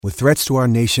With threats to our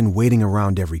nation waiting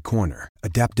around every corner,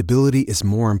 adaptability is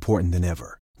more important than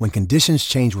ever. When conditions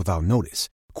change without notice,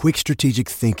 quick strategic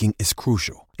thinking is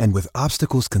crucial. And with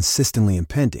obstacles consistently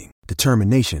impending,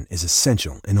 determination is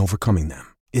essential in overcoming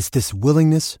them. It's this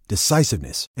willingness,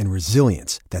 decisiveness, and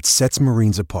resilience that sets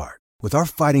Marines apart. With our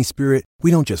fighting spirit, we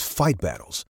don't just fight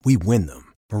battles, we win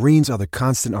them. Marines are the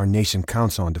constant our nation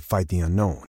counts on to fight the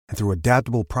unknown. And through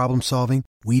adaptable problem solving,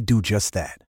 we do just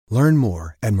that. Learn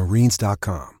more at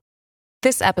marines.com.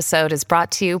 This episode is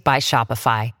brought to you by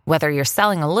Shopify. Whether you're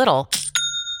selling a little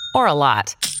or a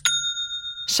lot,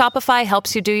 Shopify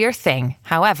helps you do your thing,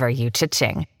 however you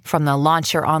cha-ching. From the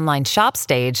launch your online shop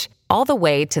stage, all the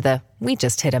way to the we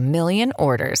just hit 1 million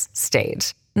orders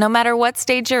stage. No matter what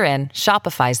stage you're in,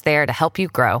 Shopify's there to help you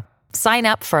grow. Sign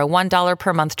up for a $1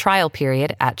 per month trial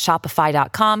period at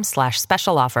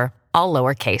shopify.com/special offer, all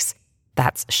lowercase.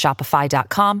 That's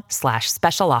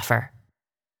shopify.com/special offer.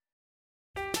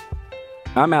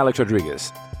 I'm Alex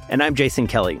Rodriguez. And I'm Jason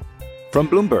Kelly. From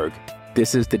Bloomberg,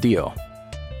 this is The Deal.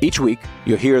 Each week,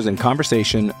 you'll hear us in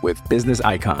conversation with business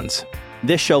icons.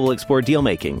 This show will explore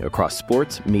deal-making across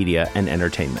sports, media, and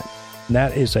entertainment.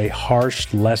 That is a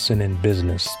harsh lesson in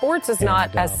business. Sports is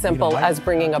not as simple as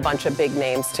bringing a bunch of big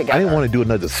names together. I didn't want to do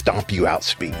another stomp you out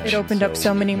speech. It opened up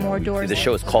so many more doors. The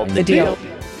show is called The Deal.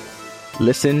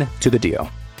 Listen to The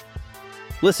Deal.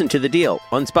 Listen to The Deal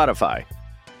on Spotify.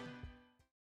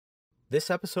 This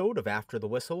episode of After the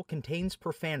Whistle contains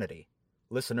profanity.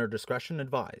 Listener discretion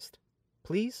advised.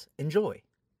 Please enjoy.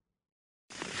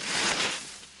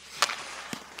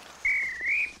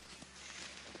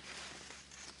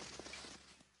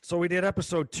 So we did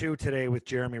episode 2 today with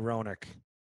Jeremy Roenick.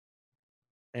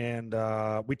 And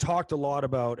we talked a lot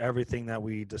about everything that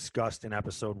we discussed in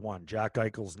episode 1. Jack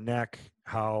Eichel's neck,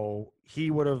 how he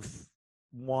would have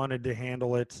wanted to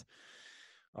handle it,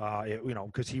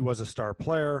 because he was a star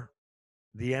player.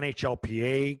 The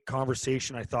NHLPA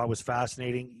conversation I thought was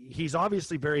fascinating. He's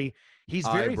obviously very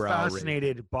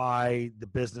fascinated by the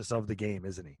business of the game,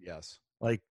 isn't he? Yes.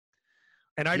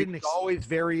 And I didn't. He's always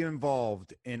very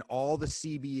involved in all the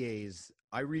CBAs.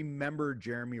 I remember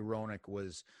Jeremy Roenick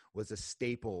was a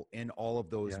staple in all of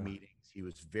those meetings. He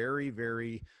was very,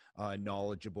 very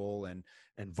knowledgeable and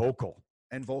vocal.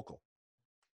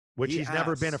 Which he's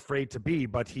never been afraid to be,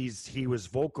 but he was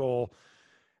vocal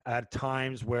at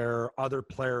times where other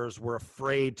players were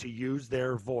afraid to use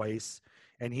their voice,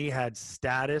 and he had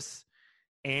status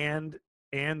and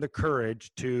the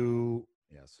courage to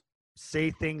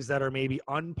say things that are maybe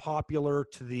unpopular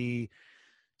to the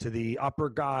upper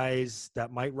guys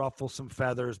that might ruffle some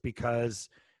feathers, because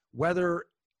whether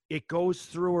it goes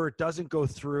through or it doesn't go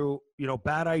through,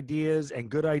 bad ideas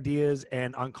and good ideas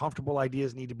and uncomfortable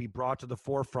ideas need to be brought to the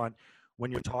forefront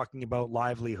when you're talking about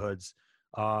livelihoods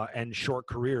and short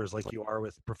careers like you are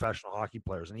with professional hockey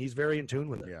players. And he's very in tune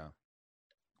with it. Yeah.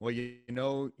 Well, you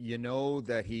know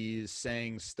that he's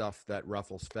saying stuff that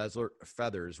ruffles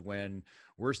feathers when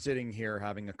we're sitting here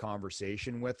having a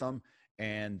conversation with him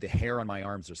and the hair on my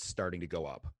arms are starting to go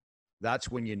up. That's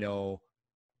when you know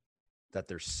that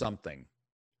there's something.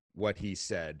 What he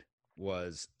said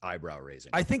was eyebrow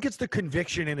raising. I think it's the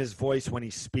conviction in his voice when he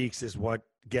speaks is what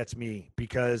gets me,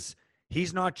 because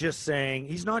he's not just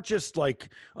like,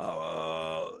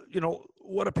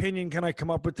 what opinion can I come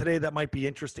up with today that might be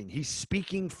interesting? He's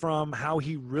speaking from how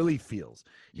he really feels.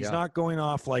 He's not going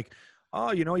off like,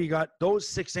 you got those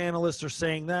 6 analysts are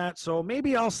saying that, so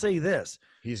maybe I'll say this.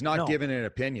 He's not giving an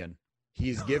opinion.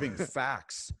 He's giving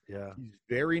facts. Yeah. He's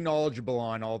very knowledgeable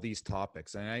on all these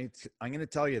topics. And I'm going to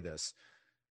tell you this.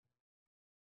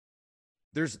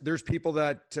 There's people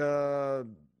that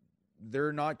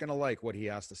they're not going to like what he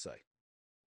has to say.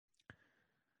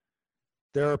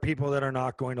 There are people that are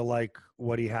not going to like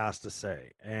what he has to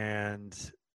say. And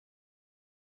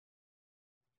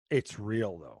it's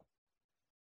real, though.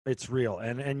 It's real.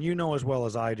 And you know as well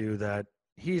as I do that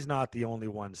he's not the only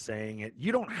one saying it.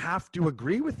 You don't have to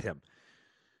agree with him.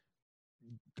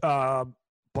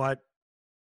 But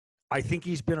I think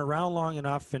he's been around long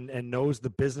enough and knows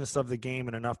the business of the game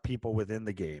and enough people within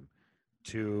the game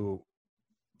to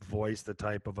voice the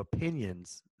type of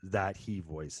opinions that he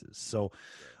voices. So,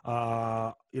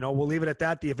 we'll leave it at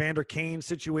that. The Evander Kane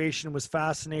situation was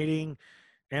fascinating.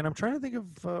 And I'm trying to think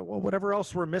of, whatever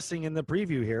else we're missing in the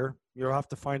preview here. You'll have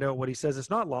to find out what he says.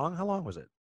 It's not long. How long was it?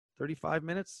 35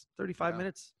 minutes? 35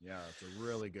 minutes? Yeah, it's a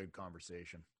really good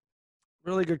conversation.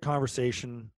 Really good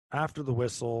conversation. After the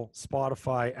Whistle,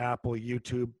 Spotify, Apple,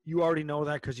 YouTube. You already know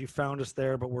that because you found us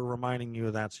there, but we're reminding you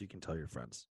of that so you can tell your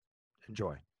friends.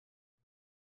 Enjoy.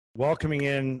 Welcoming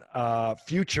in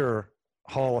future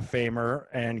Hall of Famer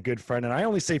and good friend, and I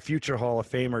only say future Hall of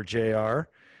Famer, JR,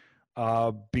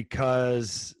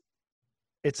 because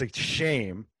it's a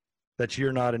shame that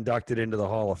you're not inducted into the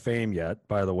Hall of Fame yet.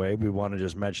 By the way, we want to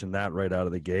just mention that right out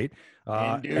of the gate.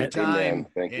 In due time.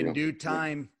 In due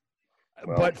time.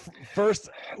 Well, but first,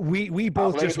 we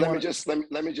both let me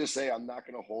just say, I'm not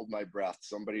going to hold my breath.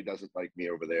 Somebody doesn't like me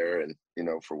over there, and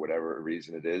for whatever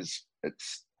reason it is,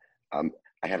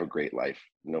 I have a great life.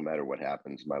 No matter what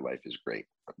happens, my life is great.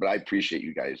 But I appreciate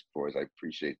you guys, boys. I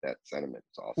appreciate that sentiment.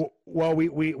 It's awesome. Well,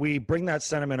 we bring that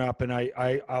sentiment up, and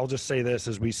I'll just say this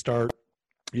as we start,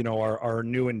 our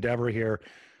new endeavor here.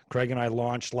 Craig and I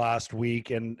launched last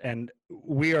week, and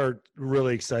we are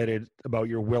really excited about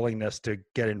your willingness to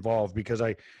get involved, because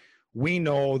we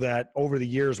know that over the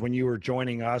years when you were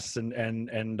joining us and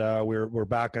we're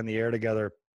back on the air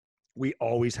together, we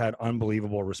always had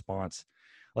unbelievable response.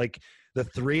 Like the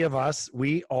three of us,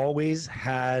 we always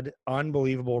had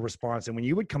unbelievable response. And when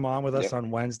you would come on with us on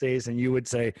Wednesdays and you would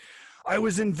say, I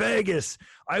was in Vegas,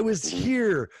 I was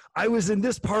here, I was in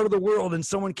this part of the world, and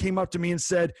someone came up to me and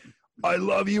said, I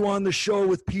love you on the show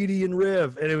with Petey and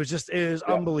Riv. And it was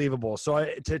unbelievable. So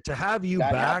to have you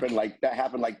back. That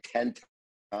happened like 10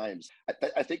 times.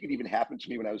 I think it even happened to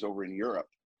me when I was over in Europe.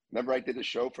 Remember I did a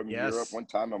show from Europe one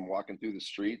time. I'm walking through the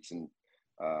streets, and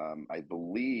I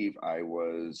believe I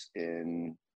was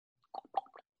in.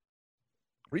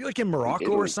 Were you like in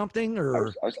Morocco or something?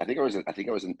 Or I think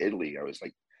I was in Italy. I was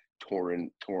like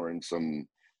touring some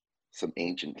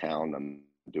ancient town. I'm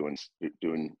doing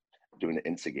the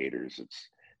instigators.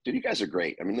 Dude, you guys are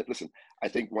great. I mean, listen, I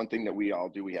think one thing that we all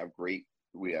do, we have great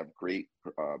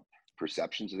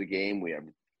perceptions of the game. We have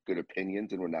good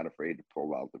opinions, and we're not afraid to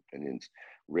pull out opinions.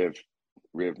 Riv,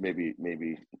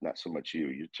 maybe not so much you.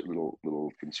 You're a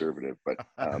little conservative, but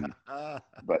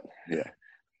yeah.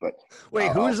 But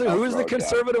wait, who's the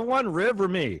conservative one, Riv or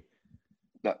me?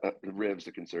 No, Riv's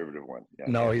the conservative one. Yeah,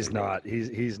 no, he's not.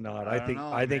 He's not. I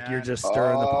think you're just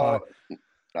stirring the pot.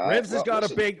 Rivs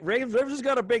has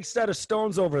got a big set of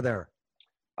stones over there.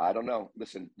 I don't know.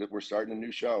 Listen, we're starting a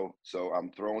new show, so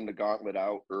I'm throwing the gauntlet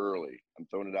out early. I'm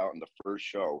throwing it out in the first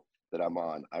show that I'm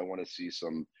on. I want to see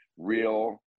some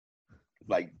real,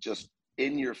 like, just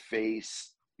in your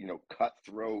face,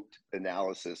 cutthroat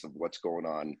analysis of what's going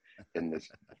on in this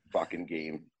fucking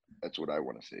game. That's what I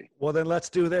want to see. Well, then let's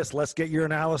do this. Let's get your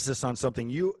analysis on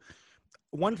something.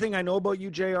 One thing I know about you,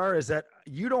 JR, is that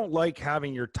you don't like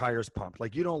having your tires pumped.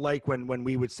 Like, you don't like when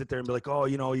we would sit there and be like, oh,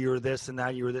 you're this and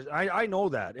that, you were this. I know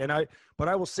that. But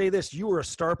I will say this, you were a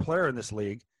star player in this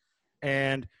league,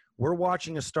 and we're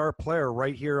watching a star player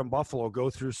right here in Buffalo go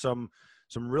through some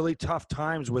really tough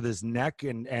times with his neck.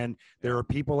 And there are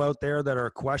people out there that are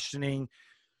questioning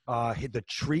the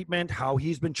treatment, how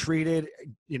he's been treated.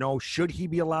 Should he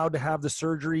be allowed to have the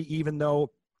surgery even though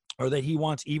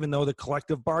the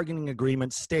collective bargaining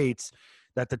agreement states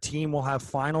that the team will have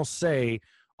final say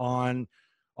on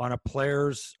a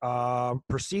player's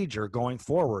procedure going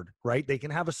forward, right? They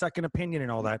can have a second opinion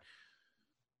and all that.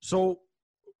 So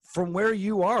from where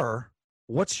you are,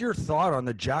 what's your thought on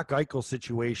the Jack Eichel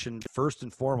situation first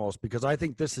and foremost? Because I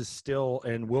think this is still,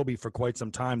 and will be for quite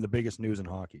some time, the biggest news in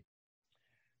hockey.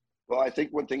 Well, I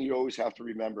think one thing you always have to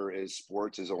remember is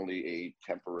sports is only a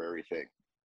temporary thing,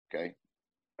 okay?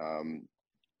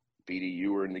 Petey,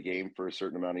 you were in the game for a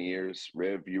certain amount of years.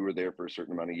 Riv, you were there for a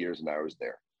certain amount of years, and I was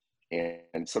there.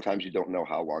 And sometimes you don't know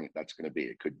how long that's going to be.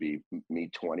 It could be me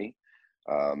 20.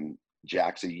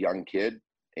 Jack's a young kid,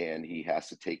 and he has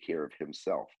to take care of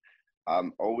himself.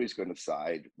 I'm always going to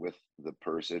side with the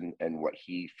person and what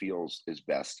he feels is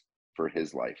best for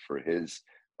his life, for his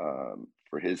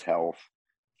health,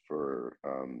 for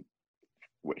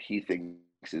what he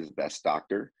thinks is best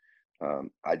doctor.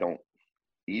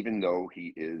 Even though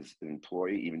he is an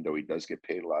employee, even though he does get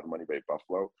paid a lot of money by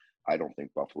Buffalo, I don't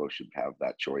think Buffalo should have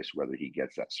that choice whether he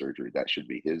gets that surgery. That should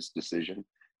be his decision.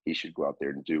 He should go out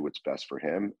there and do what's best for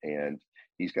him, and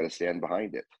he's got to stand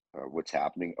behind it. What's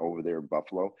happening over there in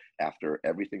Buffalo after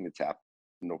everything that's happened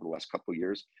over the last couple of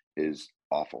years is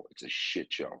awful. It's a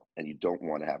shit show, and you don't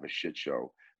want to have a shit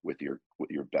show with your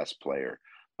best player.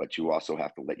 But you also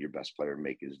have to let your best player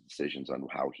make his decisions on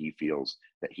how he feels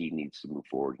that he needs to move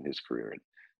forward in his career. And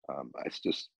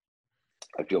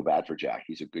I feel bad for Jack.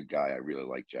 He's a good guy. I really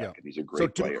like Jack, and he's a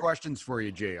great player. So 2 questions for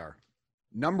you, JR.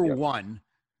 Number one,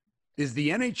 is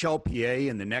the NHLPA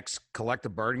and the next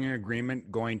collective bargaining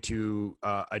agreement going to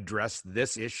address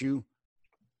this issue?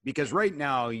 Because right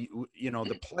now,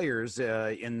 the players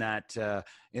in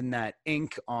that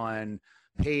ink on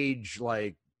page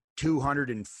like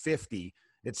 250,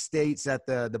 it states at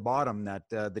the bottom that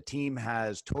the team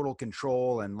has total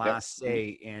control and last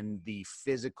say in the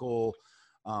physical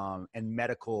and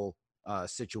medical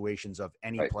situations of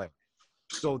any player.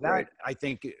 So that I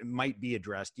think it might be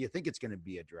addressed. Do you think it's going to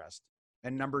be addressed?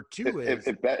 And number two is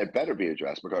it better be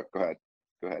addressed. But go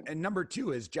ahead. And number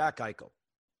two is Jack Eichel.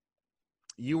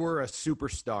 You were a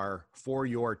superstar for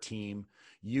your team.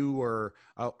 You were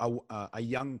a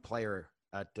young player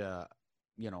at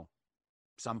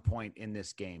some point in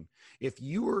this game. If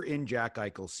you were in Jack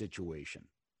Eichel's situation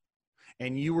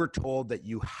and you were told that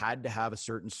you had to have a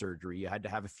certain surgery, you had to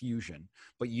have a fusion,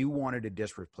 but you wanted a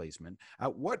disc replacement,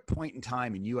 at what point in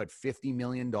time, and you had $50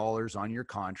 million on your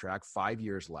contract, 5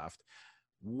 years left,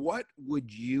 what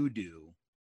would you do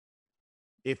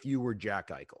if you were Jack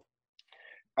Eichel?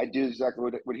 I'd do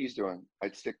exactly what he's doing.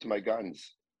 I'd stick to my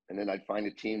guns, and then I'd find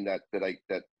a team that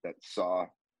saw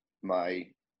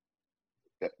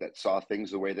that saw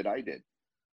things the way that I did.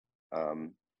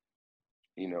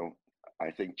 I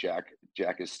think Jack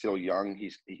is still young.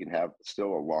 He can have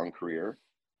still a long career.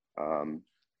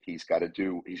 He's got to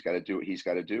do what he's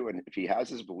got to do. And if he has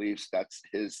his beliefs, that's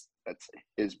his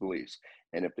beliefs.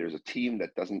 And if there's a team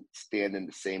that doesn't stand in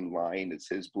the same line as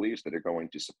his beliefs that are going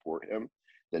to support him,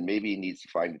 then maybe he needs to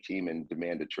find a team and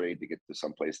demand a trade to get to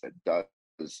someplace that does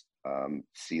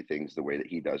see things the way that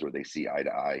he does, or they see eye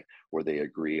to eye, or they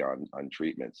agree on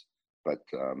treatments. But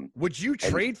would you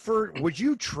trade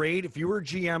if you were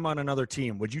GM on another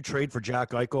team? Would you trade for Jack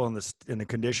Eichel in the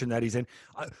condition that he's in,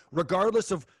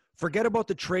 regardless of, forget about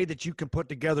the trade that you can put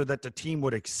together that the team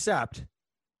would accept?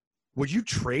 Would you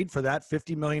trade for that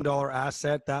 $50 million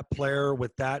asset, that player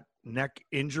with that neck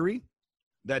injury?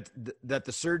 That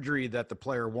the surgery that the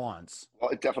player wants, well,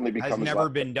 it definitely has never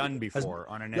been done before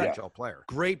on an NHL player.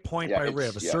 Great point by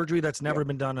Riv. A surgery that's never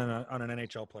been done on an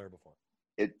NHL player before.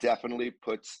 It definitely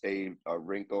puts a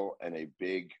wrinkle and a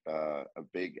big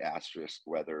asterisk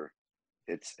whether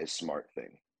it's a smart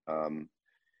thing.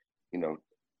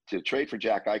 To trade for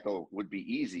Jack Eichel would be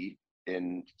easy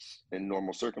in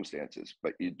normal circumstances,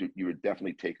 but you would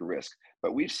definitely take a risk.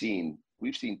 But we've seen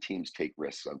teams take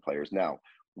risks on players. Now,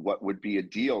 what would be a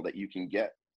deal that you can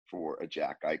get for a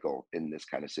Jack Eichel in this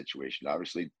kind of situation?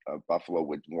 Obviously, Buffalo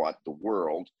would want the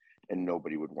world, and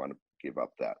nobody would want to give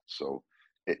up that. So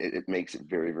it makes it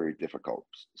very, very difficult.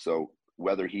 So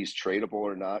whether he's tradable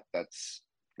or not, that's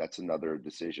another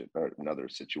decision, or another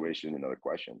situation, another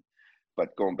question.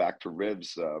 But going back to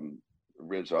Riv's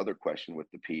other question with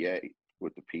the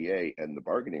PA and the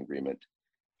bargaining agreement,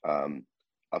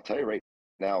 I'll tell you right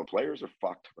now, players are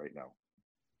fucked right now.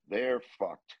 They're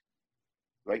fucked.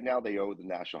 Right now, they owe the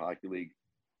National Hockey League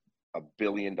 $1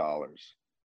 billion.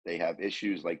 They have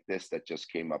issues like this that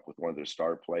just came up with one of their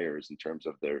star players in terms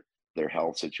of their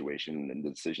health situation and the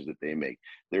decisions that they make.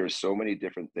 There are so many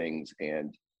different things.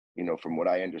 And, from what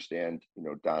I understand,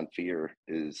 Don Fehr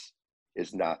is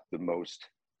not the most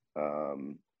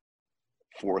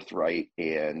forthright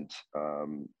and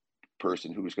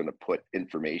person who's going to put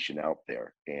information out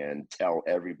there and tell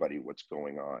everybody what's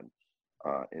going on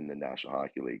in the National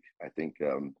Hockey League. I think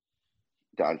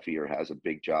Don Fehr has a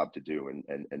big job to do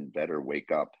and better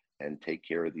wake up and take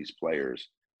care of these players,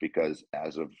 because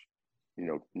as of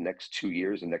next 2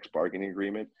 years, the next bargaining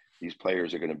agreement, these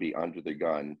players are going to be under the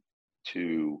gun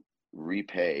to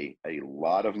repay a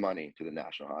lot of money to the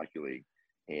National Hockey League,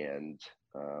 and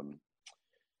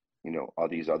all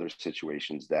these other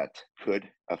situations that could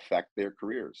affect their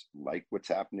careers, like what's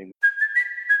happening.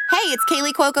 Hey, it's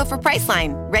Kaylee Cuoco for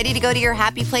Priceline. Ready to go to your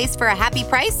happy place for a happy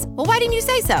price? Well, why didn't you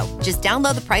say so? Just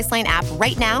download the Priceline app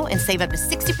right now and save up to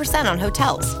 60% on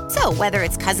hotels. So whether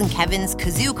it's Cousin Kevin's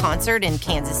Kazoo Concert in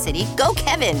Kansas City, go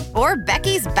Kevin, or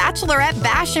Becky's Bachelorette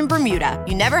Bash in Bermuda,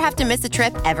 you never have to miss a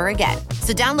trip ever again.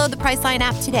 So download the Priceline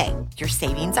app today. Your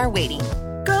savings are waiting.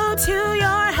 Go to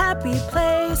your happy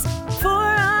place for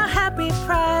a happy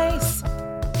price.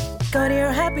 Go to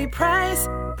your happy price,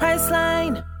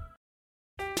 Priceline.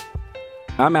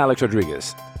 I'm Alex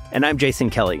Rodriguez. And I'm Jason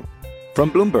Kelly. From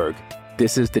Bloomberg,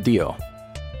 this is The Deal.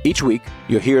 Each week,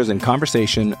 you'll hear us in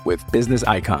conversation with business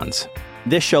icons.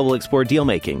 This show will explore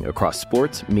deal-making across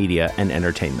sports, media, and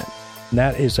entertainment.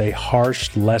 That is a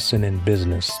harsh lesson in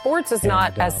business. Sports is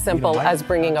not as simple as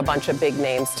bringing a bunch of big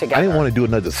names together. I didn't want to do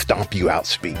another stomp you out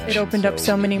speech. It opened up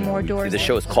so many more doors. The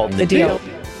show is called The Deal.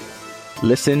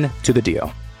 Listen to The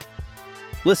Deal.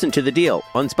 Listen to The Deal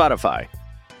on Spotify.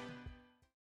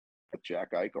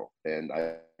 Jack Eichel, and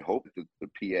I hope that the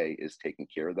PA is taking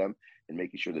care of them and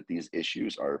making sure that these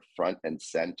issues are front and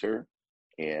center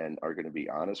and are going to be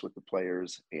honest with the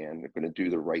players and they're going to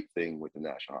do the right thing with the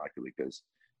National Hockey League, because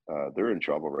they're in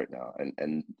trouble right now.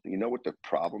 And you know what the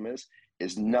problem is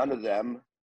none of them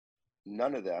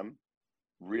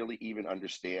really even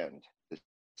understand the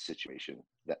situation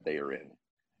that they are in.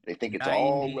 They think it's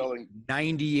all well and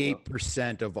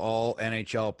 98% of all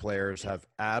NHL players have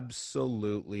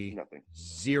absolutely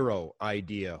zero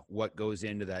idea what goes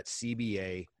into that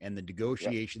CBA and the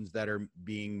negotiations that are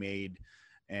being made.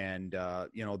 And,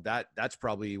 that's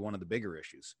probably one of the bigger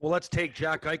issues. Well, let's take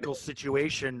Jack Eichel's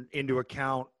situation into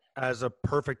account as a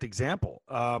perfect example.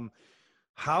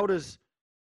 How does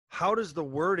the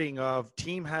wording of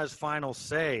team has final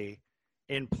say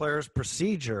in players'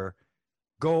 procedure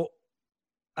go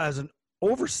as an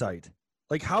oversight?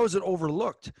 Like, how is it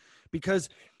overlooked? Because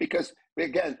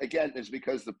again, it's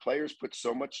because the players put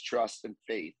so much trust and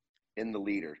faith in the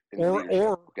leader.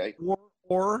 Or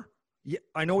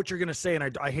I know what you're going to say,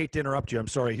 and I hate to interrupt you. I'm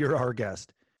sorry. You're our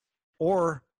guest.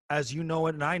 Or, as you know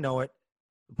it and I know it,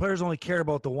 the players only care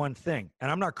about the one thing. And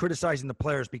I'm not criticizing the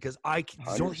players because I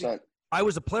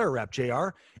was a player rep, JR.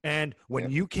 And when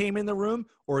you came in the room,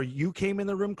 or you came in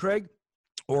the room, Craig,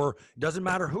 or doesn't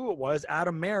matter who it was,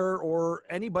 Adam Mayer or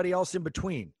anybody else in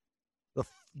between,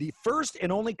 the first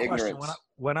and only question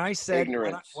when I said,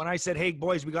 hey,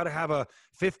 boys, we got to have a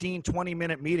 15,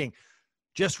 20-minute meeting.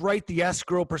 Just write the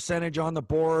escrow percentage on the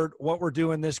board, what we're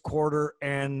doing this quarter,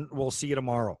 and we'll see you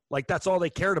tomorrow. Like, that's all they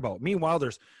cared about. Meanwhile,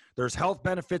 there's health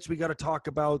benefits we got to talk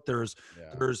about. There's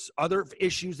other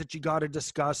issues that you got to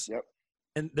discuss. Yep.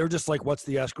 And they're just like, what's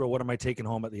the escrow? What am I taking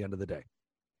home at the end of the day?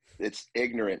 It's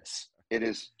ignorance. It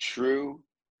is true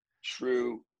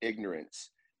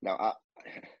ignorance. Now,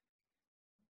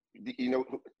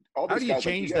 all how do you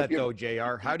change that, though,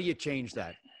 JR? How do you change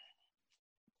that?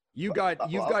 You got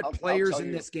players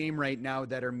in this game right now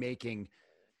that are making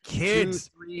kids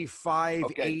 2, 3, 5,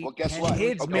 8. Well, guess what?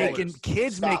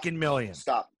 Kids making millions.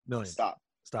 Stop.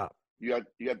 You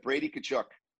had Brady Tkachuk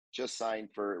just signed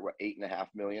for $8.5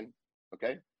 million.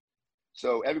 Okay,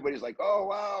 so everybody's like, "Oh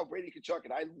wow, Brady Tkachuk,"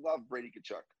 and I love Brady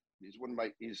Tkachuk. He's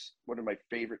one of my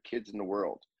favorite kids in the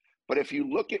world. But if you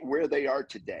look at where they are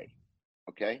today,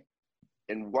 okay,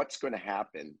 and what's going to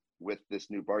happen with this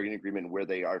new bargaining agreement, where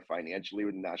they are financially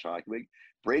with the National Hockey League,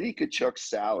 Brady Tkachuk's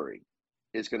salary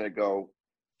is going to go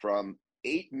from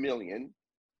 $8 million,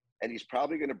 and he's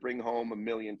probably going to bring home $1.5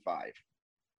 million.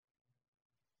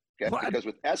 Okay, what? Because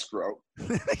with escrow,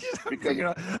 that's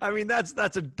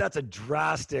a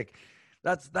drastic.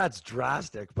 That's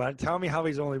drastic. But tell me how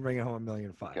he's only bringing home $1.5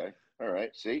 million. Okay. All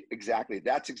right. See, exactly.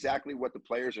 That's exactly what the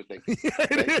players are thinking. Yeah,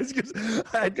 it is.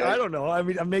 I don't know. I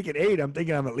mean, I'm making 8. I'm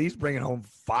thinking I'm at least bringing home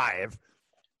 5.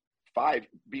 5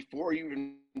 before you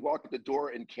even walk the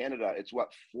door in Canada. It's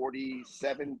what,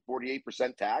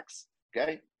 48% tax.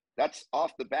 Okay. That's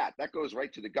off the bat. That goes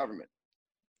right to the government.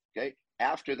 Okay.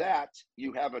 After that,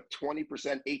 you have a 20%,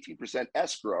 18%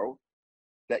 escrow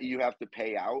that you have to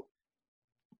pay out.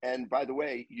 And by the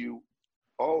way, you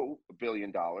owe $1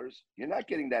 billion. You're not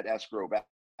getting that escrow back.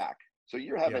 So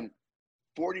you're having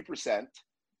 40%.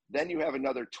 Then you have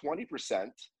another 20%.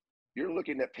 You're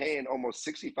looking at paying almost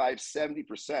 65,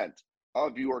 70%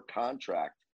 of your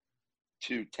contract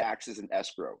to taxes and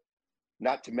escrow.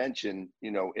 Not to mention,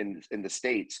 in the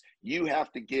States, you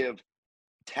have to give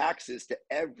taxes to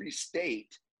every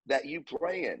state that you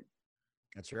play in.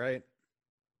 That's right.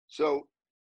 So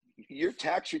your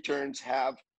tax returns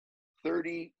have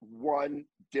 31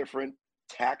 different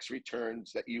tax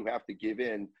returns that you have to give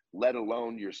in, let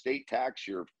alone your state tax,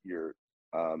 your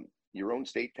own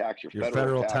state tax, your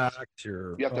federal tax.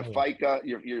 You have to FICA,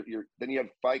 then you have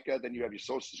FICA, then you have your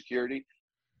Social Security.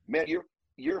 Man,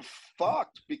 you're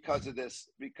fucked because of this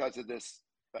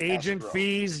agent escrow.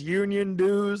 Fees, union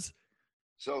dues.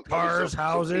 Cars,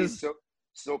 houses.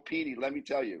 So Petey, let me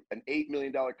tell you, an $8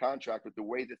 million contract with the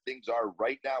way that things are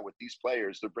right now with these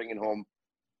players, they're bringing home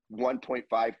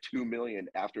 $1.52 million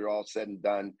after all said and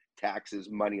done, taxes,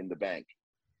 money in the bank.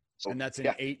 So, and that's an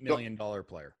 $8 million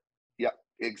player. Yeah,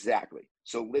 exactly.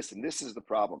 So listen, this is the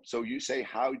problem. So you say,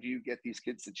 how do you get these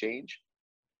kids to change?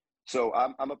 So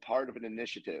I'm a part of an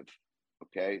initiative,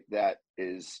 okay, that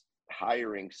is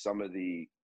hiring some of the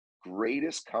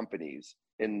greatest companies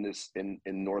in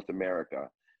North America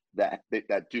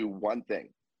that do one thing.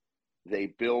 They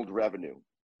build revenue.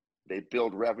 They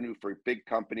build revenue for big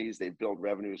companies. They build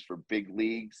revenues for big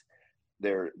leagues.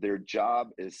 Their job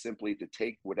is simply to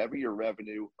take whatever your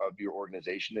revenue of your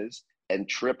organization is and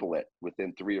triple it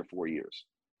within 3 or 4 years.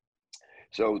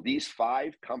 So these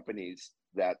 5 companies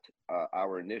that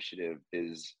our initiative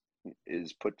is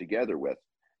put together with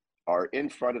are in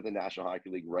front of the National Hockey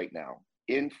League right now,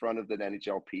 in front of the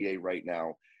NHLPA right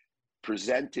now,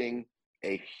 presenting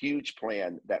a huge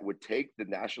plan that would take the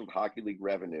National Hockey League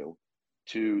revenue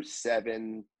to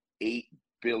 $7-8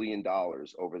 billion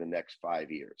over the next 5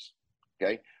 years.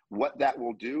 Okay, what that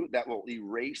will do, that will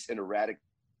erase and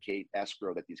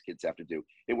escrow that these kids have to do.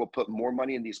 It will put more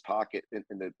money in these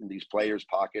in these players'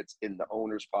 pockets, in the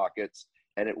owners' pockets,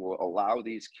 and it will allow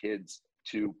these kids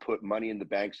to put money in the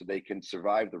bank so they can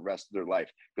survive the rest of their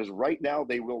life. Because right now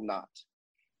they will not.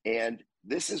 And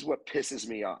this is what pisses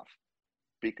me off,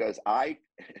 because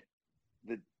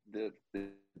the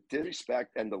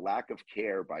disrespect and the lack of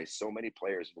care by so many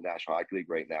players in the National Hockey League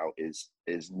right now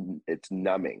it's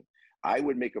numbing. I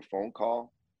would make a phone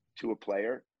call to a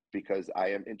player, because I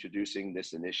am introducing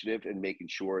this initiative and making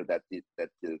sure that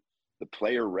the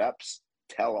player reps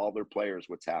tell all their players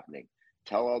what's happening,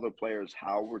 tell all the players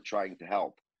how we're trying to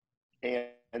help.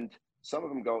 And some of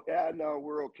them go, yeah, no,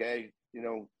 we're okay.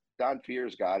 Don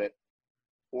Fear's got it.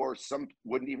 Or some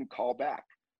wouldn't even call back.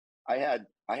 I had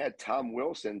Tom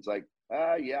Wilson's like,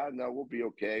 yeah, no, we'll be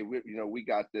okay. We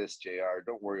got this, JR.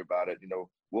 Don't worry about it.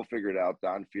 We'll figure it out.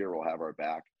 Don Fear will have our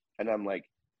back. And I'm like,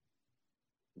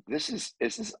 this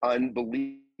is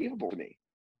unbelievable to me.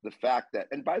 The fact that,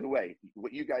 and by the way,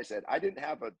 what you guys said, I didn't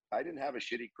have a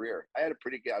shitty career. I had a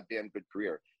pretty goddamn good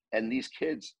career. And these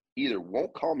kids either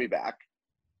won't call me back,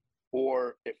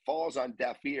 or it falls on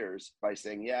deaf ears by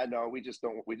saying, yeah, no, we just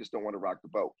don't want to rock the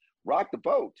boat. Rock the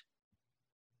boat?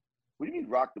 What do you mean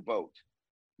rock the boat?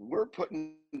 We're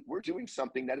doing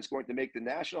something that is going to make the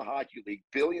National Hockey League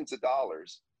billions of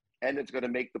dollars, and it's going to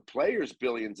make the players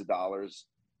billions of dollars,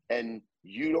 and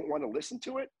you don't want to listen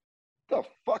to it? The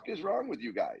fuck is wrong with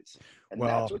you guys? And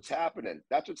that's what's happening.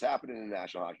 That's what's happening in the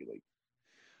National Hockey League.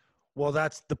 Well,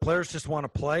 that's the players just want to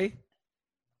play.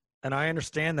 And I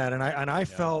understand that. And I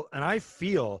felt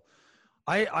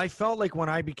like when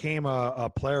I became a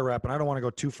player rep, and I don't want to go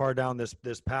too far down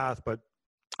this path, but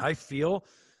I feel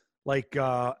like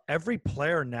every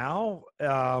player now,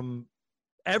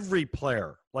 every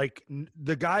player, like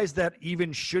the guys that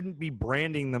even shouldn't be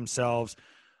branding themselves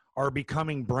are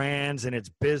becoming brands, and it's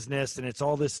business and it's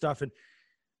all this stuff.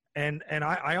 And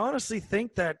I honestly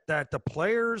think that the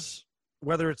players,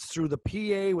 whether it's through the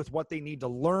PA with what they need to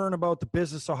learn about the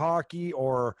business of hockey,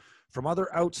 or from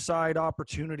other outside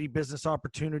business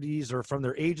opportunities, or from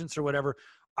their agents or whatever,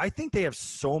 I think they have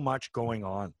so much going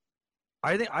on.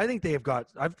 I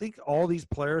think all these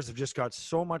players have just got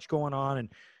so much going on,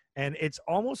 and it's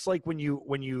almost like when you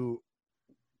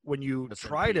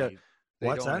try to, they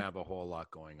don't have a whole lot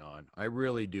going on. I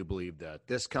really do believe that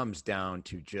this comes down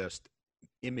to just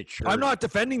immature. I'm not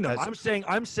defending them.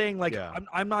 I'm saying like, yeah.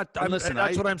 I'm not. Listen,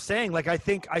 that's what I'm saying. Like, I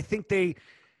think they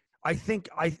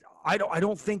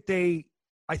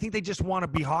just want to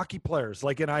be hockey players.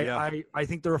 Like, and I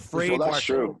think they're afraid. Well, that's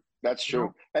true. That's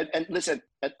true. And listen,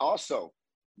 and also,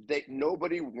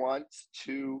 nobody wants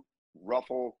to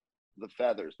ruffle the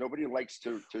feathers. Nobody likes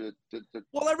to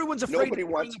well, everyone's afraid to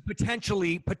bring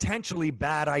a potentially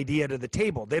bad idea to the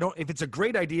table. They don't, if it's a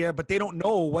great idea, but they don't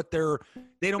know what they're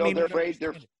afraid.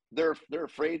 They're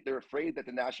afraid that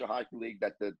the National Hockey League,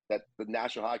 that the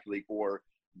National Hockey League or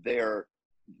their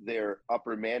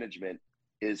upper management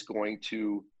is going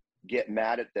to get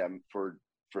mad at them for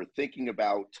thinking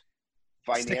about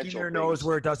financial sticking their nose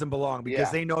where it doesn't belong, because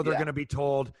they know they're going to be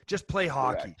told, just play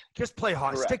hockey. Correct. Just play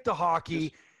hockey. Correct. Stick to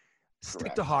hockey.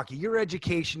 Stick to hockey. Your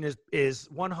education is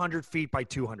 100 feet by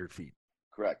 200 feet.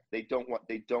 Correct. They don't want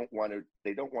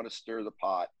to stir the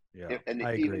pot. Yeah,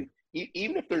 I agree.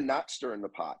 Even if they're not stirring the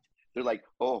pot, they're like,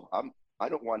 oh, I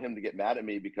don't want him to get mad at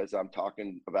me because I'm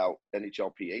talking about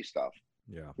NHLPA stuff.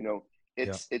 Yeah.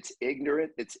 It's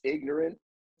ignorant. It's ignorant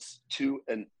to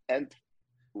an nth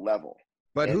level.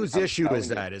 But whose issue is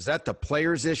that? Is that the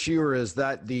player's issue, or is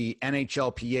that the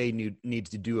NHLPA needs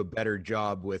to do a better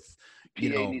job with? PA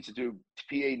needs to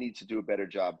do a better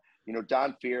job.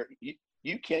 Don Fear,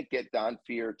 you can't get Don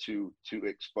Fear to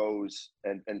expose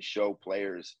and show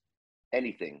players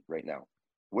anything right now.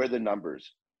 Where are the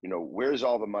numbers? Where's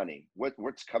all the money?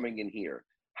 What's coming in here?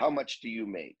 How much do you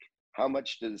make? How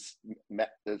much does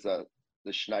the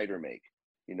Schneider make?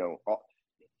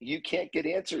 You can't get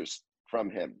answers from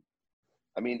him.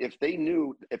 I mean, if they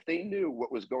knew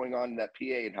what was going on in that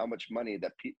PA and how much money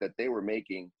that they were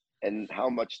making, and how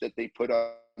much that they put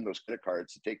on those credit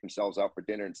cards to take themselves out for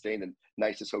dinner and stay in the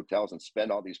nicest hotels and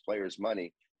spend all these players'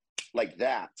 money like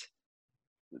that,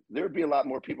 there would be a lot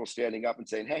more people standing up and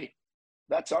saying, hey,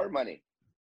 that's our money.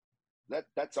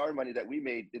 That's our money that we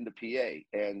made in the PA.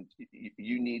 And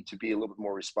you need to be a little bit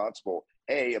more responsible,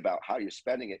 A, about how you're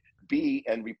spending it, B,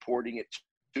 and reporting it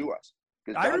to us.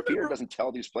 Because Don Fear doesn't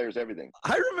tell these players everything.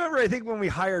 I remember, I think when we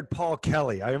hired Paul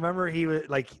Kelly, I remember he was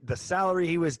like the salary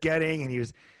he was getting, and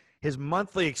his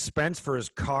monthly expense for his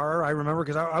car. I remember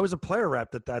because I was a player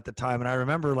rep at the time, and I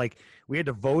remember like we had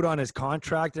to vote on his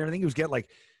contract and everything. He was getting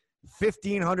like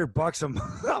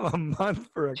 $1,500 a month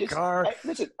for a car.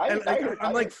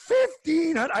 I'm like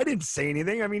 15. I didn't say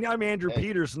anything. I mean, I'm Andrew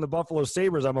Peters from the Buffalo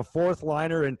Sabres. I'm a fourth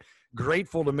liner and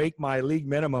grateful to make my league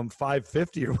minimum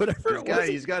 $550 or whatever.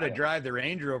 He's got to drive the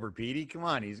Range Rover, Petey. Come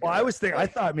on, I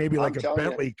thought maybe like a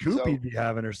Bentley coupe he'd be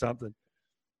having or something.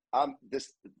 I'm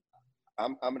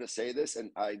going to say this, and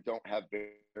I don't have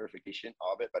verification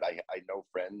of it, but I know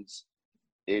friends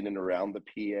in and around the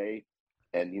PA,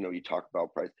 and you talk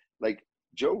about price. Like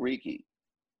Joe Ricci,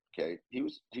 okay, he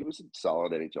was a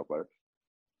solid NHL player.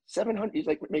 He's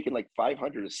like making like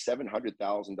 $500,000 to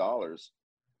 $700,000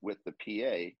 with the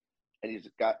PA, and he's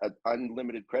got an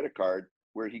unlimited credit card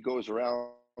where he goes around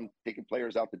taking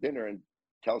players out to dinner and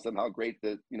tells them how great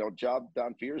the job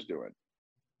Don Fear's doing.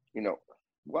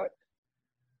 What?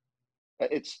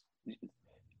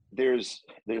 There's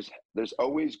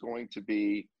always going to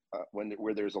be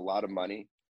where there's a lot of money.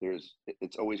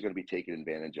 It's always going to be taken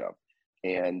advantage of,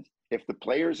 and if the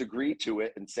players agree to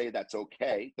it and say that's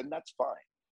okay, then that's fine.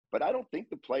 But I don't think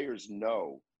the players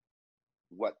know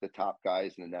what the top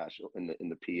guys in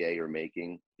the PA are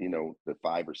making. The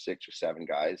 5 or 6 or 7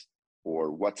 guys, or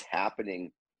what's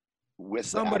happening with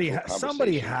somebody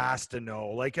has to know.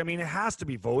 Like, I mean, it has to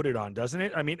be voted on, doesn't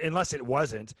it? I mean, unless it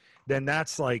wasn't, then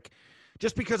that's like,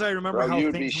 just because I remember how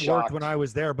things worked when I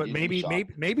was there, but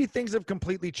maybe things have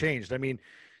completely changed. I mean,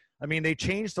 they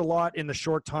changed a lot in the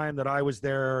short time that I was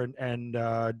there, and in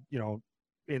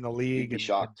the league.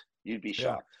 You'd be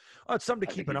shocked. Oh, it's something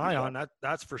to keep an eye on.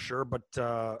 That's for sure. But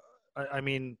I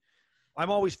mean,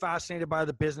 I'm always fascinated by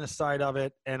the business side of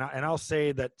it, and I'll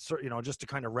say that, just to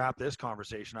kind of wrap this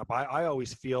conversation up, I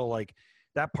always feel like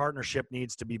that partnership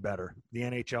needs to be better. The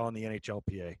NHL and the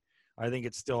NHLPA. I think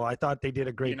it's still. I thought they did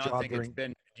a great job.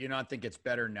 Do you not think it's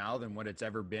better now than what it's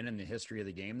ever been in the history of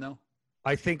the game, though?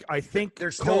 I think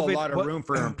there's still a lot of room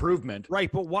for improvement.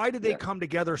 Right, but why did they come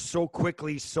together so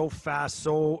quickly, so fast,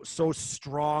 so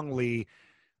strongly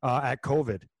at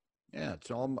COVID? Yeah,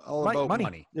 it's all about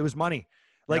money. It was money.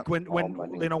 Like when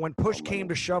push came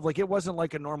to shove, like it wasn't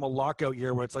like a normal lockout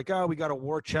year where it's like, oh, we got a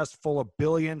war chest full of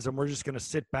billions and we're just going to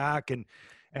sit back and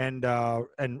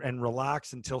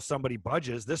relax until somebody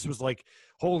budges. This was like,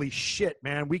 holy shit,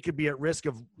 man, we could be at risk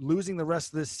of losing the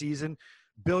rest of this season,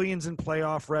 billions in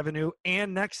playoff revenue,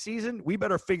 and next season we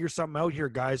better figure something out here,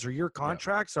 guys, or your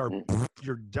contracts are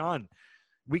you're done.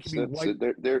 We can be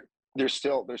they're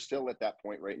still at that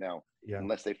point right now,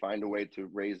 unless they find a way to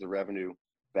raise the revenue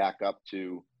back up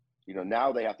to, now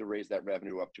they have to raise that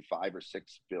revenue up to 5 or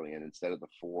 6 billion instead of the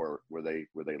 4 where they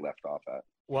left off at.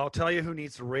 Well, I'll tell you who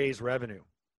needs to raise revenue.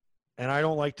 And I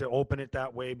don't like to open it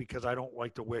that way because I don't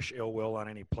like to wish ill will on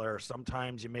any player.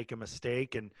 Sometimes you make a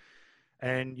mistake and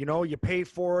you pay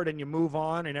for it and you move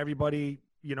on, and everybody,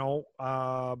 gives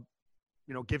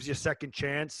you a second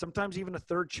chance, sometimes even a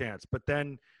third chance, but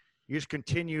then you just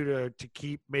continue to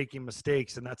keep making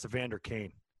mistakes. And that's Evander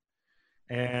Kane.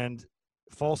 And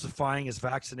falsifying his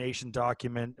vaccination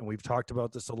document, and we've talked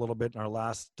about this a little bit in our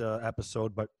last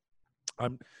episode, but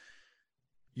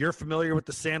you're familiar with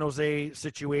the San Jose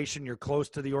situation. You're close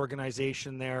to the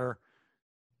organization there.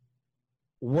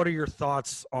 What are your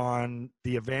thoughts on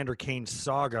the Evander Kane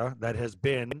saga that has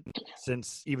been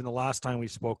since even the last time we've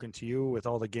spoken to you, with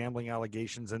all the gambling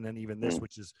allegations, and then even this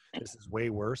is way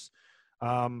worse?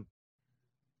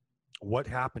 What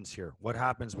happens here? What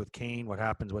happens with Kane? What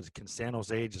happens with, can San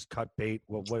Jose just cut bait?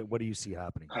 What do you see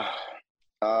happening?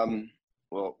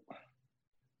 Well,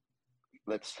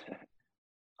 this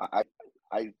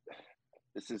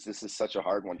is such a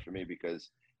hard one for me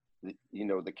because,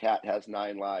 the cat has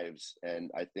 9 lives, and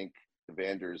I think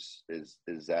Evander's is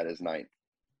at his 9th.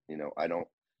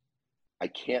 I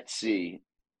can't see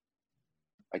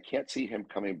him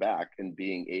coming back and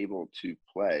being able to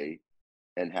play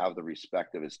and have the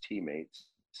respect of his teammates,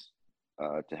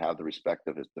 to have the respect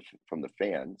of from the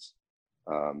fans,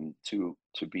 to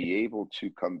be able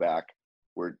to come back.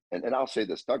 And I'll say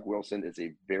this: Doug Wilson is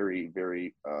a very,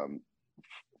 very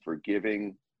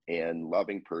forgiving and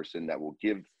loving person that will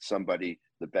give somebody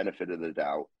the benefit of the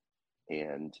doubt,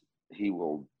 and he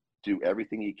will do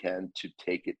everything he can to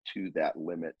take it to that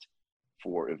limit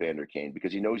for Evander Kane,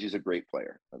 because he knows he's a great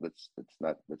player. Let's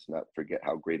not forget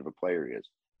how great of a player he is.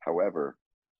 However,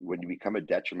 when you become a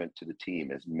detriment to the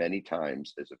team as many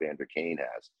times as Evander Kane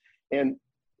has, and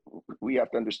we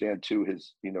have to understand too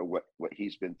his, what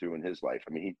he's been through in his life.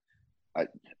 I mean, I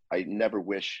never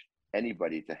wish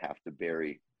anybody to have to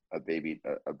bury a baby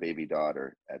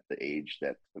daughter at the age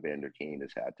that Evander Kane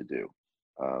has had to do.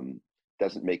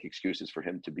 Doesn't make excuses for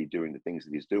him to be doing the things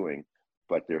that he's doing,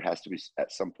 but there has to be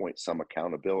at some point some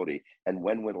accountability. And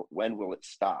when will it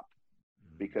stop?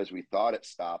 because we thought it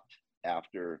stopped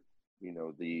after,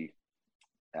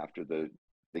 after the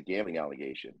gambling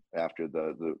allegation, after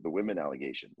the women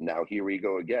allegation. Now here we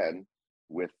go again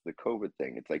with the COVID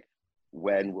thing. It's like,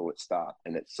 when will it stop?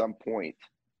 And at some point,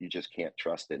 you just can't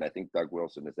trust it. And I think Doug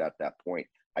Wilson is at that point.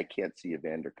 I can't see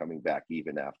Evander coming back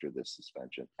even after this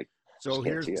suspension. So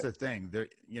here's the thing. There,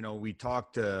 we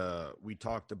talked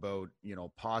about,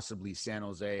 possibly San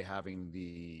Jose having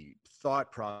the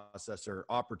thought process or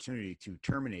opportunity to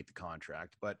terminate the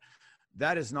contract, but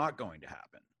that is not going to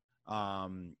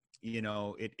happen.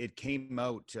 It came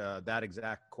out, that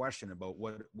exact question about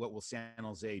what will San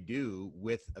Jose do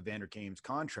with Evander Kane's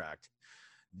contract.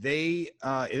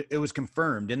 It was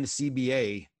confirmed in the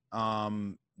CBA.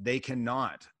 They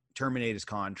cannot terminate his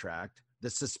contract. The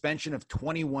suspension of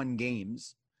 21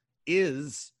 games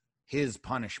is his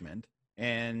punishment.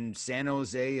 And San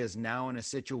Jose is now in a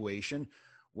situation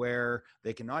where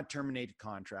they cannot terminate the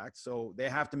contract. So they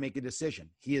have to make a decision.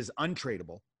 He is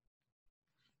untradeable.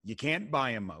 You can't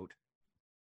buy him out.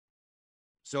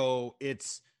 So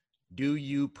it's, do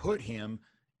you put him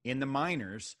in the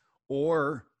minors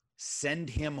or send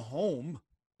him home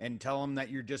and tell him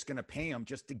that you're just going to pay him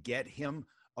just to get him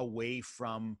away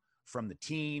from the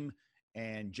team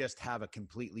and just have a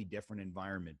completely different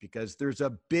environment? Because there's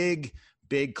a big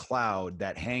cloud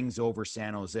that hangs over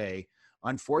San Jose,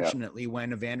 unfortunately,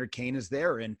 when Evander Kane is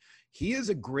there. And he is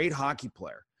a great hockey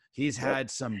player. He's had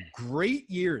some great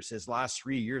years. His last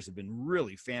 3 years have been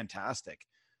really fantastic.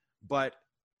 But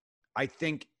I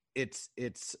think it's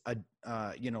a,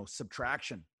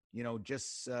 subtraction,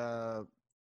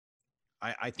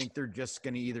 I think they're just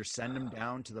going to either send him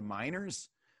down to the minors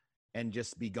and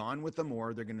just be gone with them,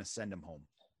 or they're going to send him home.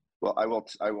 Well, I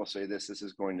will say this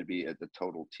is going to be the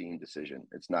total team decision.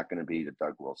 It's not going to be the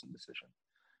Doug Wilson decision.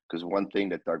 Because one thing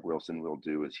that Doug Wilson will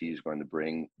do is he's going to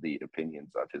bring the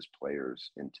opinions of his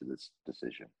players into this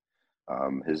decision.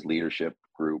 His leadership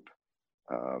group,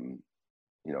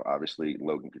 obviously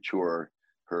Logan Couture,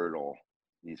 Hurdle,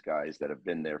 these guys that have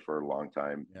been there for a long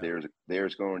time. Yeah.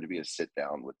 There's going to be a sit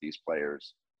down with these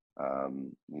players,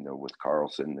 with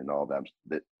Carlson and all them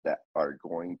that are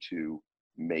going to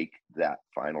make that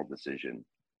final decision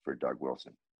for Doug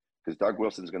Wilson. Because Doug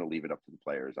Wilson is going to leave it up to the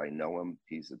players. I know him.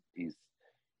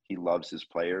 He loves his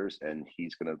players, and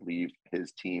he's going to leave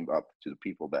his team up to the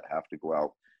people that have to go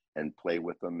out and play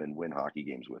with them and win hockey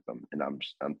games with them. And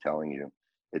I'm telling you,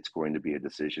 it's going to be a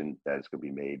decision that is going to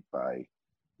be made by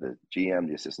the GM,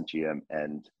 the assistant GM,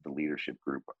 and the leadership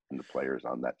group and the players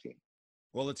on that team.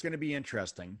 Well, it's going to be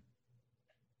interesting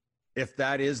if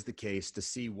that is the case to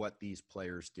see what these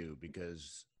players do,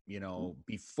 because,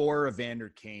 before Evander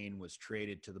Kane was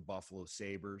traded to the Buffalo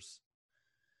Sabres,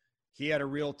 he had a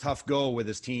real tough go with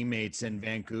his teammates in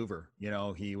Vancouver.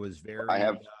 He was very,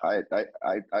 I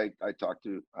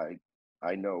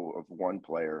know of one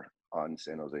player on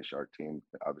San Jose Shark team,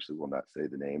 obviously will not say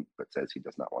the name, but says he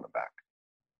does not want him back.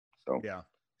 So yeah,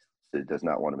 it does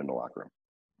not want him in the locker room.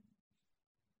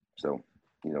 So,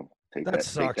 take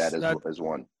that as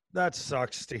one. That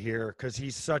sucks to hear, because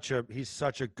he's such a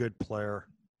good player.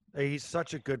 He's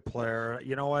such a good player.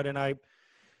 You know what? And I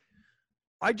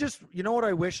just, what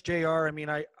I wish, JR, I mean,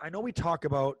 I know we talk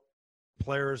about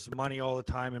players' money all the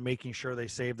time and making sure they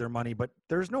save their money, but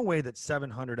there's no way that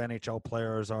 700 NHL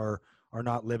players are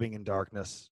not living in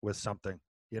darkness with something,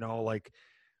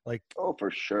 like oh,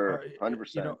 for sure,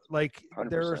 100%.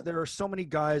 100%. There are so many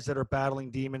guys that are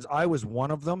battling demons. I was one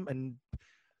of them,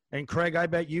 and Craig, I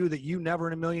bet you that you never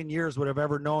in a million years would have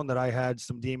ever known that I had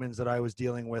some demons that I was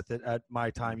dealing with at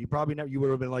my time. You probably never. You would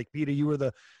have been like, Peter, you were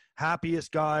the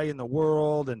happiest guy in the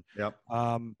world, and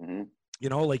I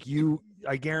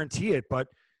guarantee it. But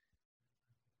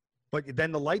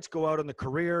then the lights go out in the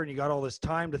career, and you got all this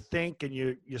time to think, and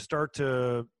you start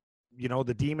to,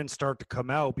 the demons start to come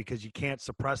out because you can't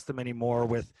suppress them anymore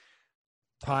with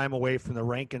time away from the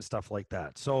rink and stuff like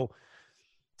that. So,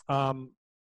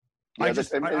 I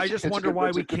just wonder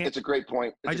why we can't. It's a great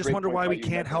point. I just wonder why we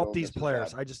can't help these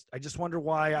players. I just wonder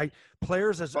why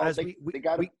players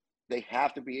they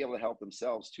have to be able to help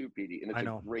themselves too, Petey. And it's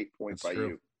a great point by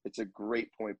you. It's a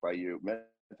great point by you.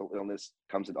 Mental illness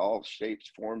comes in all shapes,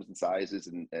 forms, and sizes,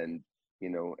 and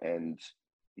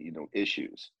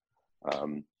issues.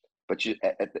 But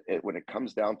when it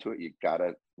comes down to it, you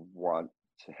gotta want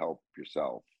to help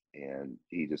yourself. And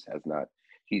he just has not.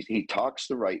 He talks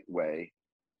the right way,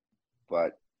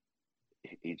 but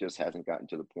he just hasn't gotten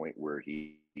to the point where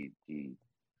he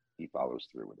follows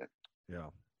through with it. Yeah.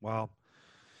 Well,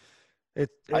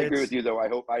 I agree with you, though. I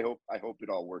hope it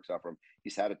all works out for him.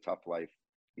 He's had a tough life.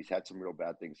 He's had some real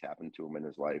bad things happen to him in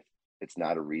his life. It's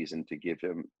not a reason to give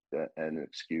him an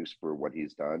excuse for what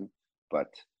he's done. But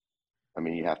I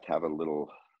mean, you have to have a little,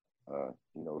 a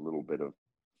little bit of,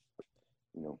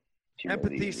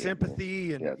 empathy,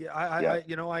 sympathy, and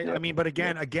I mean, but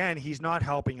again, he's not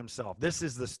helping himself. This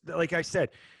is like I said.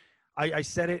 I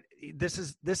said it.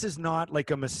 This is not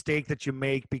like a mistake that you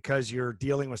make because you're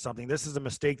dealing with something. This is a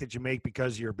mistake that you make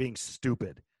because you're being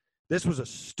stupid. This was a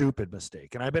stupid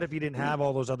mistake. And I bet if he didn't have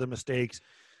all those other mistakes,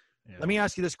 let me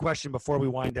ask you this question before we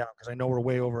wind down, because I know we're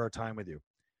way over our time with you.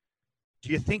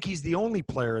 Do you think he's the only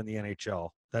player in the NHL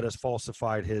that has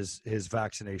falsified his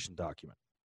vaccination document?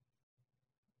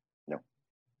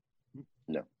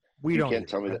 No. We don't. You can't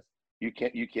tell me that.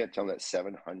 You can't tell me that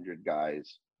 700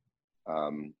 guys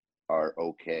are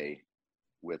okay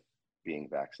with being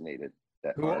vaccinated.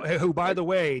 Who, by the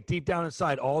way, deep down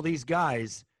inside, all these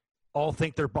guys all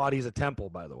think their body's a temple,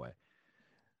 by the way.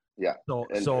 Yeah.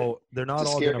 So they're not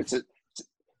all going to.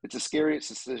 It's the scariest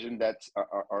decision that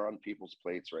are on people's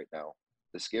plates right now.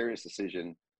 The scariest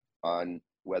decision on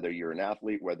whether you're an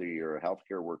athlete, whether you're a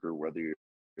healthcare worker, whether you're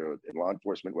in law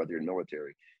enforcement, whether you're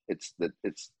military. It's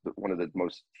one of the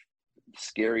most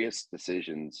scariest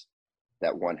decisions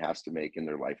that one has to make in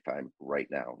their lifetime right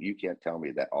now. You can't tell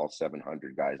me that all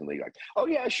 700 guys in the league, like, oh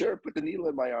yeah, sure, put the needle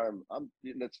in my arm.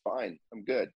 That's fine. I'm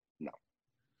good.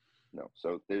 No.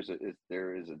 So there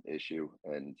is an issue,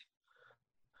 and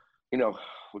we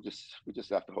just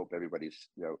have to hope everybody's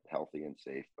healthy and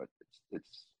safe. But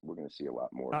we're going to see a lot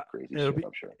more crazy shit,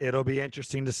 I'm sure. It'll be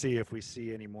interesting to see if we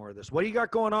see any more of this. What do you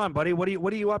got going on, buddy? What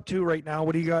are you up to right now?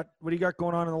 What do you got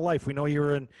going on in the life? We know you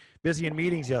were busy in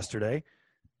meetings yesterday.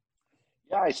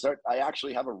 Yeah, I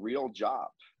actually have a real job.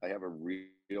 I have a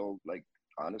real, like,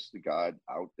 honest to God,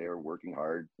 out there working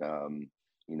hard,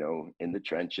 in the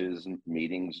trenches,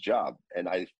 meetings job. And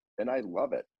I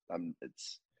love it.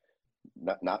 It's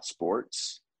not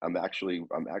sports. I'm actually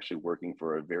working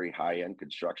for a very high-end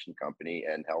construction company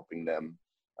and helping them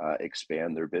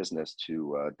expand their business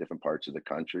to different parts of the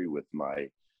country with my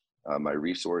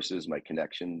resources, my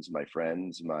connections, my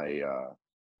friends, my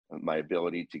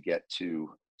ability to get to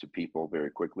people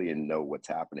very quickly and know what's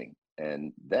happening.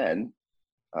 And then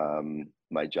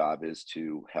my job is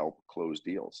to help close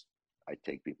deals. I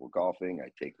take people golfing. I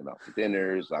take them out to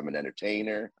dinners. I'm an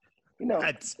entertainer.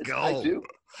 Let's go.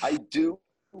 I do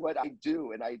what I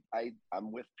do, and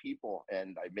I'm with people,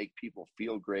 and I make people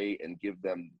feel great and give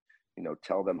them,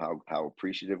 tell them how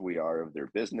appreciative we are of their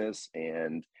business.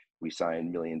 And we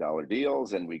sign $1 million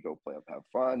deals, and we go play, have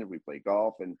fun, and we play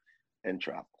golf and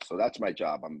travel. So that's my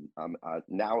job. I'm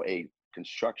now a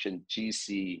construction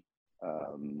GC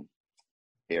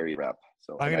area rep.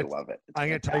 So I love it. I'm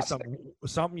going to tell you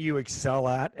something you excel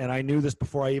at, and I knew this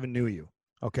before I even knew you.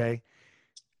 Okay,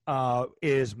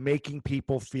 is making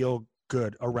people feel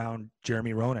good around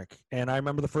Jeremy Roenick. And I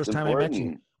remember the first time I met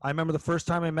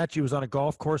you. It was on a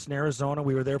golf course in Arizona.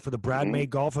 We were there for the Brad May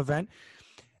golf event.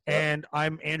 And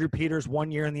I'm Andrew Peters,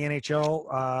 1 year in the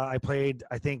NHL. I played,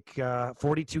 I think,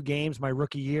 42 games my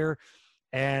rookie year,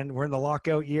 and we're in the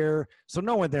lockout year. So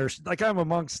no one there's like, I'm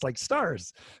amongst like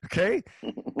stars. Okay.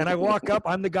 And I walk up,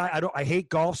 I'm the guy, I hate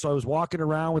golf. So I was walking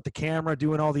around with the camera,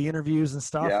 doing all the interviews and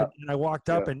stuff. Yeah. And I walked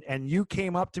up and you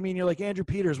came up to me and you're like, Andrew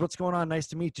Peters, what's going on? Nice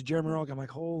to meet you, Jeremy Roenick. I'm like,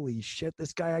 holy shit,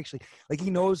 this guy actually, like, he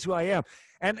knows who I am.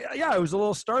 And yeah, I was a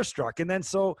little starstruck. And then,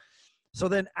 so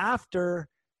then after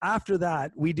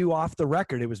that, we do Off the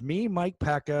Record. It was me, Mike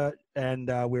Pekka, and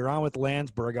we were on with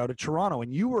Landsberg out of Toronto,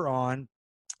 and you were on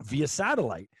via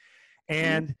satellite.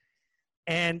 And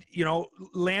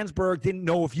Landsberg didn't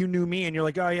know if you knew me, and you're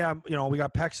like, oh yeah, we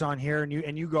got Pex on here,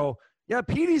 and you go, yeah,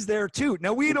 Petey's there too.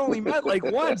 Now we'd only met like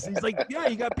once. He's like, yeah,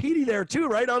 you got Petey there too,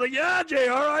 right? I was like, yeah,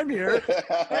 JR, I'm here.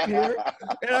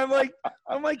 And I'm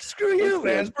like, screw you,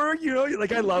 Landsberg.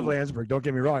 Like, I love Landsberg. Don't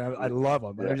get me wrong. I love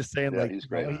him. But I'm just saying, like, he's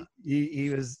great. He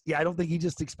was, I don't think he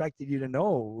just expected you to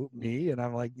know me. And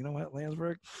I'm like, you know what,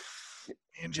 Landsberg?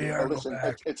 And JR, listen,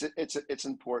 it's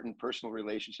important. Personal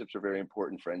relationships are very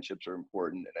important. Friendships are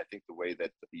important. And I think the way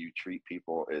that you treat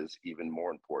people is even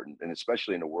more important. And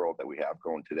especially in the world that we have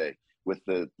going today, with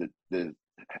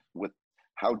with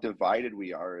how divided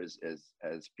we are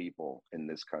as people in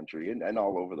this country and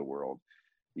all over the world.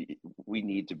 We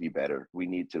need to be better. We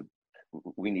need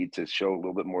to show a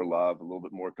little bit more love, a little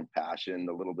bit more compassion,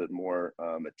 a little bit more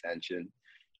attention.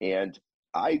 And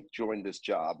I joined this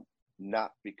job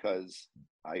not because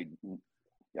I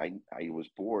was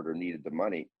bored or needed the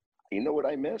money. You know what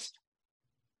I missed?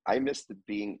 I missed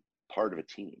being part of a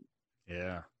team.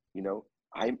 Yeah.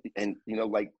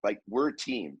 Like we're a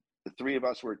team. The three of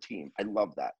us were a team. I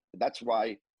love that. That's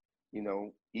why,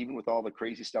 even with all the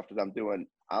crazy stuff that I'm doing,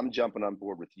 I'm jumping on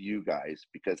board with you guys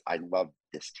because I love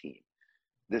this team.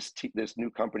 This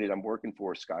new company that I'm working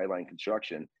for, Skyline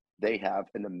Construction, they have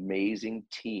an amazing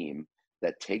team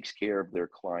that takes care of their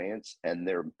clients and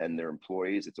their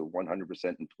employees. It's a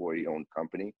 100% employee-owned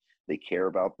company. They care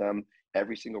about them.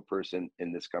 Every single person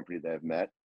in this company that I've met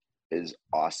is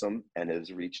awesome and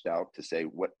has reached out to say,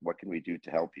 what can we do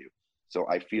to help you? So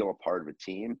I feel a part of a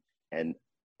team, and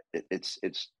it's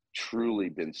truly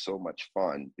been so much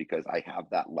fun because I have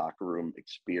that locker room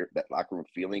experience, that locker room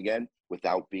feeling again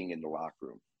without being in the locker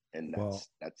room. And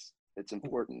it's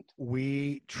important.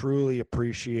 We truly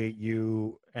appreciate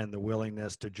you and the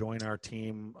willingness to join our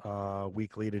team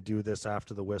weekly to do this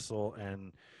after the whistle.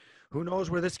 And who knows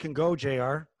where this can go,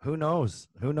 JR? Who knows?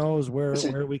 Who knows where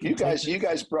we can take this? You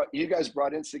guys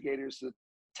brought Instigators to the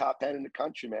top 10 in the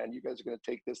country, man. You guys are going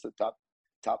to take this to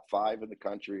top 5 in the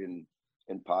country and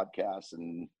podcasts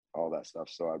and all that stuff.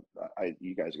 So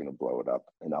you guys are going to blow it up,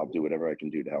 and I'll do whatever I can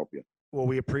do to help you. Well,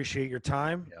 we appreciate your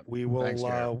time. Yep. We will Thanks,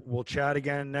 we'll chat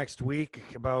again next week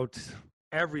about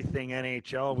everything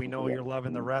NHL. We know you're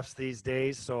loving the refs these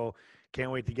days, so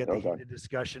can't wait to get the heated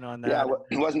discussion on that.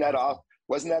 Yeah, wasn't that awesome?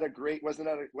 Wasn't that a great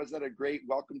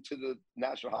welcome to the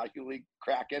National Hockey League,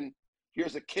 Kraken?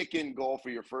 Here's a kick-in goal for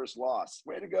your first loss.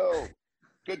 Way to go.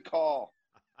 Good call,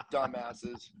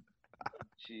 dumbasses.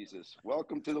 Jesus.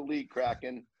 Welcome to the league,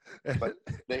 Kraken. But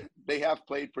they have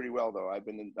played pretty well, though. I've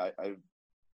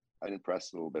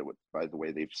impressed a little bit by the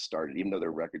way they've started. Even though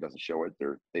their record doesn't show it,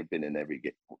 they've been in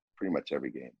pretty much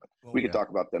every game. But we can talk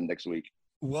about them next week.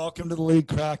 Welcome to the league,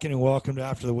 Kraken, and welcome to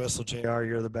After the Whistle, JR.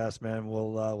 You're the best, man.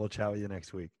 We'll chat with you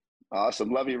next week.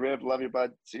 Awesome. Love you, Riv. Love you,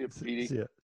 bud. See you, Petey. See ya.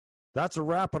 That's a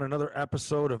wrap on another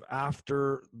episode of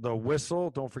After the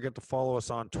Whistle. Don't forget to follow us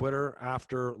on Twitter,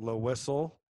 After the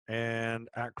Whistle, and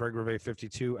at Craig Rivet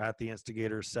 52, at the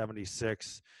Instigator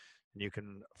 76. And you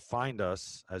can find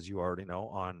us, as you already know,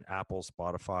 on Apple,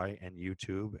 Spotify, and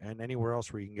YouTube, and anywhere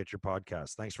else where you can get your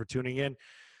podcasts. Thanks for tuning in.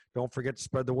 Don't forget to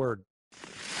spread the word.